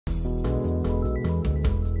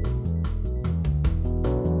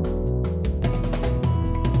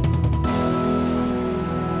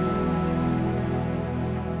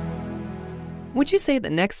Would you say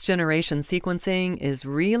that next-generation sequencing is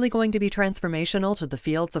really going to be transformational to the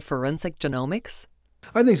fields of forensic genomics?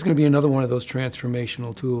 I think it's going to be another one of those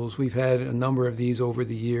transformational tools. We've had a number of these over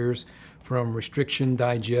the years, from restriction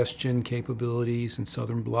digestion capabilities and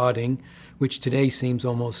southern blotting, which today seems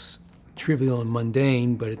almost trivial and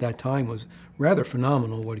mundane, but at that time was rather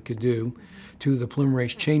phenomenal what it could do, to the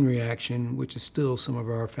polymerase chain reaction, which is still some of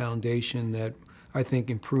our foundation that I think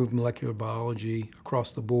improved molecular biology across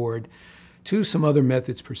the board, to some other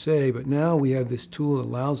methods per se. But now we have this tool that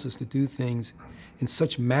allows us to do things in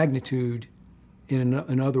such magnitude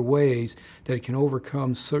in other ways that it can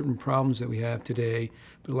overcome certain problems that we have today,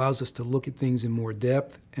 but allows us to look at things in more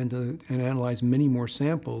depth and analyze many more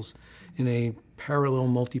samples in a parallel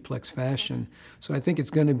multiplex fashion. So I think it's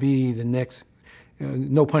going to be the next,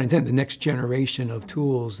 no pun intended, the next generation of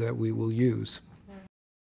tools that we will use.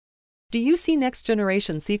 Do you see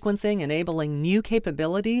next-generation sequencing enabling new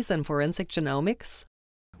capabilities in forensic genomics?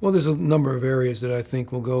 Well, there's a number of areas that I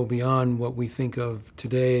think will go beyond what we think of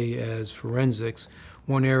today as forensics.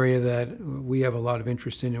 One area that we have a lot of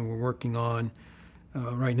interest in and we're working on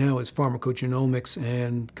right now is pharmacogenomics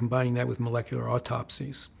and combining that with molecular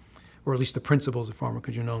autopsies, or at least the principles of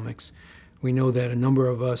pharmacogenomics. We know that a number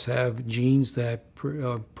of us have genes that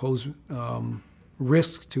pose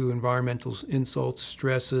risks to environmental insults,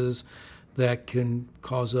 stresses that can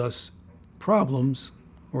cause us problems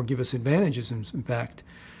or give us advantages, in fact.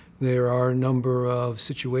 There are a number of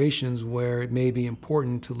situations where it may be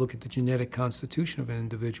important to look at the genetic constitution of an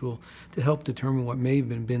individual to help determine what may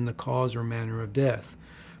have been the cause or manner of death.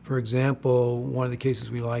 For example, one of the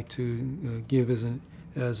cases we like to give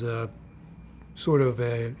as a sort of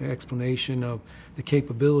an explanation of the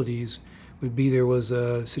capabilities would be there was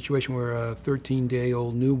a situation where a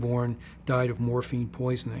 13-day-old newborn died of morphine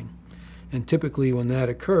poisoning. And typically when that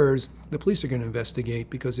occurs, the police are going to investigate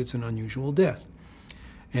because it's an unusual death.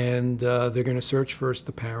 And they're going to search first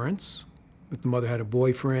the parents, if the mother had a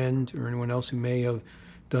boyfriend or anyone else who may have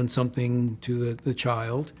done something to the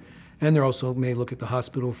child. And they also may look at the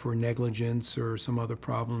hospital for negligence or some other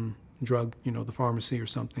problem, drug, the pharmacy or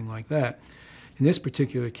something like that. In this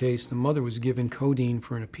particular case, the mother was given codeine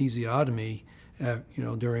for an episiotomy,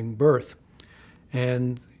 during birth.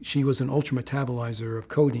 And she was an ultrametabolizer of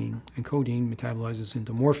codeine, and codeine metabolizes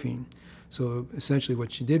into morphine. So essentially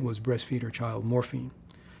what she did was breastfeed her child morphine.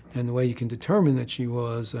 And the way you can determine that she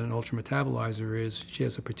was an ultrametabolizer is she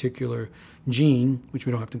has a particular gene, which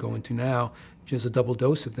we don't have to go into now. She has a double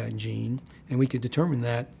dose of that gene, and we could determine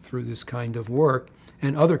that through this kind of work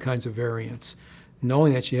and other kinds of variants.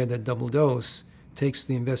 Knowing that she had that double dose takes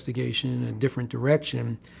the investigation in a different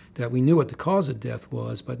direction, that we knew what the cause of death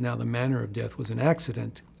was, but now the manner of death was an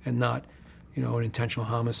accident and not, an intentional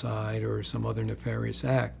homicide or some other nefarious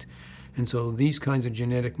act. And so these kinds of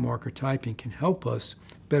genetic marker typing can help us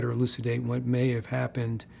better elucidate what may have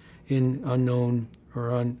happened in unknown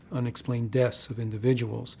or unexplained deaths of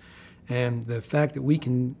individuals. And the fact that we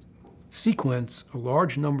can sequence a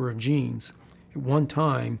large number of genes at one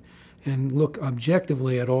time and look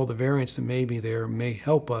objectively at all the variants that may be there may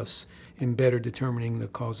help us in better determining the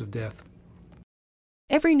cause of death.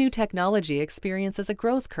 Every new technology experiences a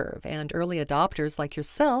growth curve, and early adopters like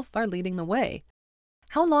yourself are leading the way.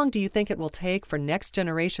 How long do you think it will take for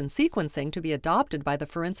next-generation sequencing to be adopted by the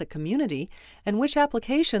forensic community, and which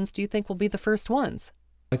applications do you think will be the first ones?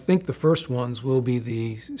 I think the first ones will be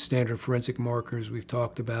the standard forensic markers we've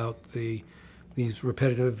talked about, these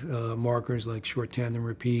repetitive markers like short tandem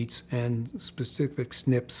repeats and specific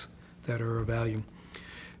SNPs that are of value.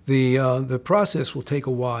 The process will take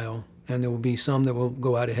a while, and there will be some that will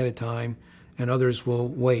go out ahead of time and others will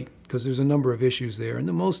wait, because there's a number of issues there. And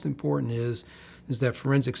the most important is that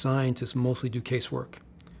forensic scientists mostly do casework.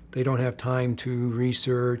 They don't have time to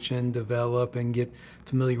research and develop and get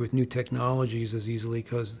familiar with new technologies as easily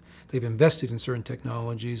because they've invested in certain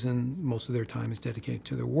technologies and most of their time is dedicated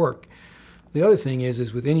to their work. The other thing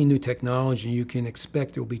is with any new technology, you can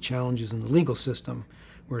expect there will be challenges in the legal system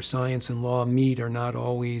where science and law meet are not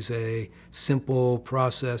always a simple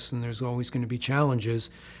process, and there's always going to be challenges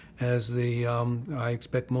as I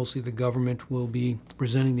expect mostly the government will be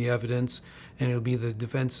presenting the evidence, and it'll be the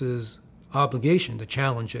defense's obligation to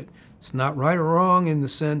challenge it. It's not right or wrong in the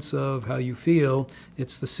sense of how you feel,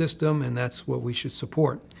 it's the system, and that's what we should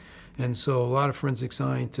support. And so a lot of forensic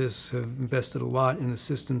scientists have invested a lot in the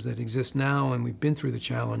systems that exist now, and we've been through the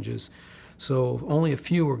challenges. So only a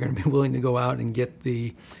few are going to be willing to go out and get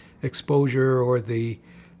the exposure or the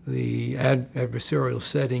adversarial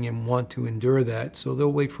setting and want to endure that. So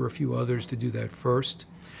they'll wait for a few others to do that first.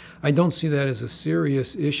 I don't see that as a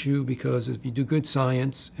serious issue because if you do good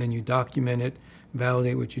science and you document it,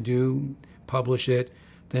 validate what you do, publish it,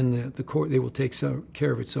 then the court, they will take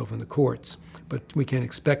care of itself in the courts. But we can't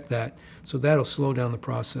expect that. So that'll slow down the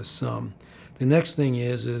process some. The next thing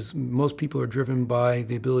is most people are driven by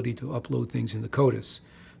the ability to upload things in the CODIS.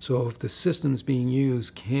 So if the systems being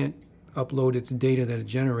used can't upload its data that it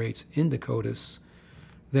generates into CODIS,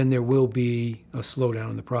 then there will be a slowdown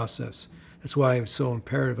in the process. That's why it's so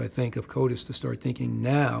imperative, I think, of CODIS to start thinking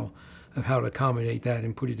now of how to accommodate that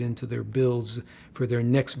and put it into their builds for their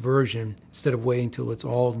next version instead of waiting till it's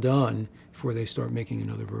all done before they start making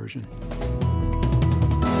another version.